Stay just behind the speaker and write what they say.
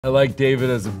I like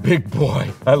David as a big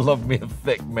boy. I love me a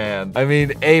thick man. I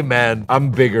mean, amen.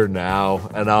 I'm bigger now,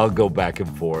 and I'll go back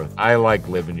and forth. I like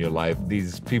living your life.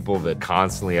 These people that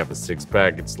constantly have a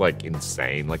six-pack, it's like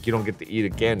insane. Like you don't get to eat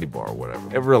a candy bar or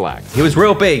whatever. Relax. He was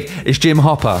real big. It's Jim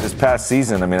Hopper. This past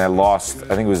season, I mean, I lost,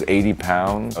 I think it was 80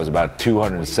 pounds. I was about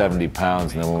 270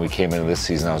 pounds, and then when we came into this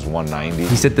season, I was 190.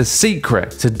 He said the secret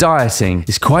to dieting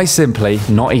is quite simply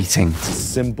not eating. It's a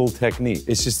simple technique.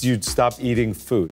 It's just you stop eating food.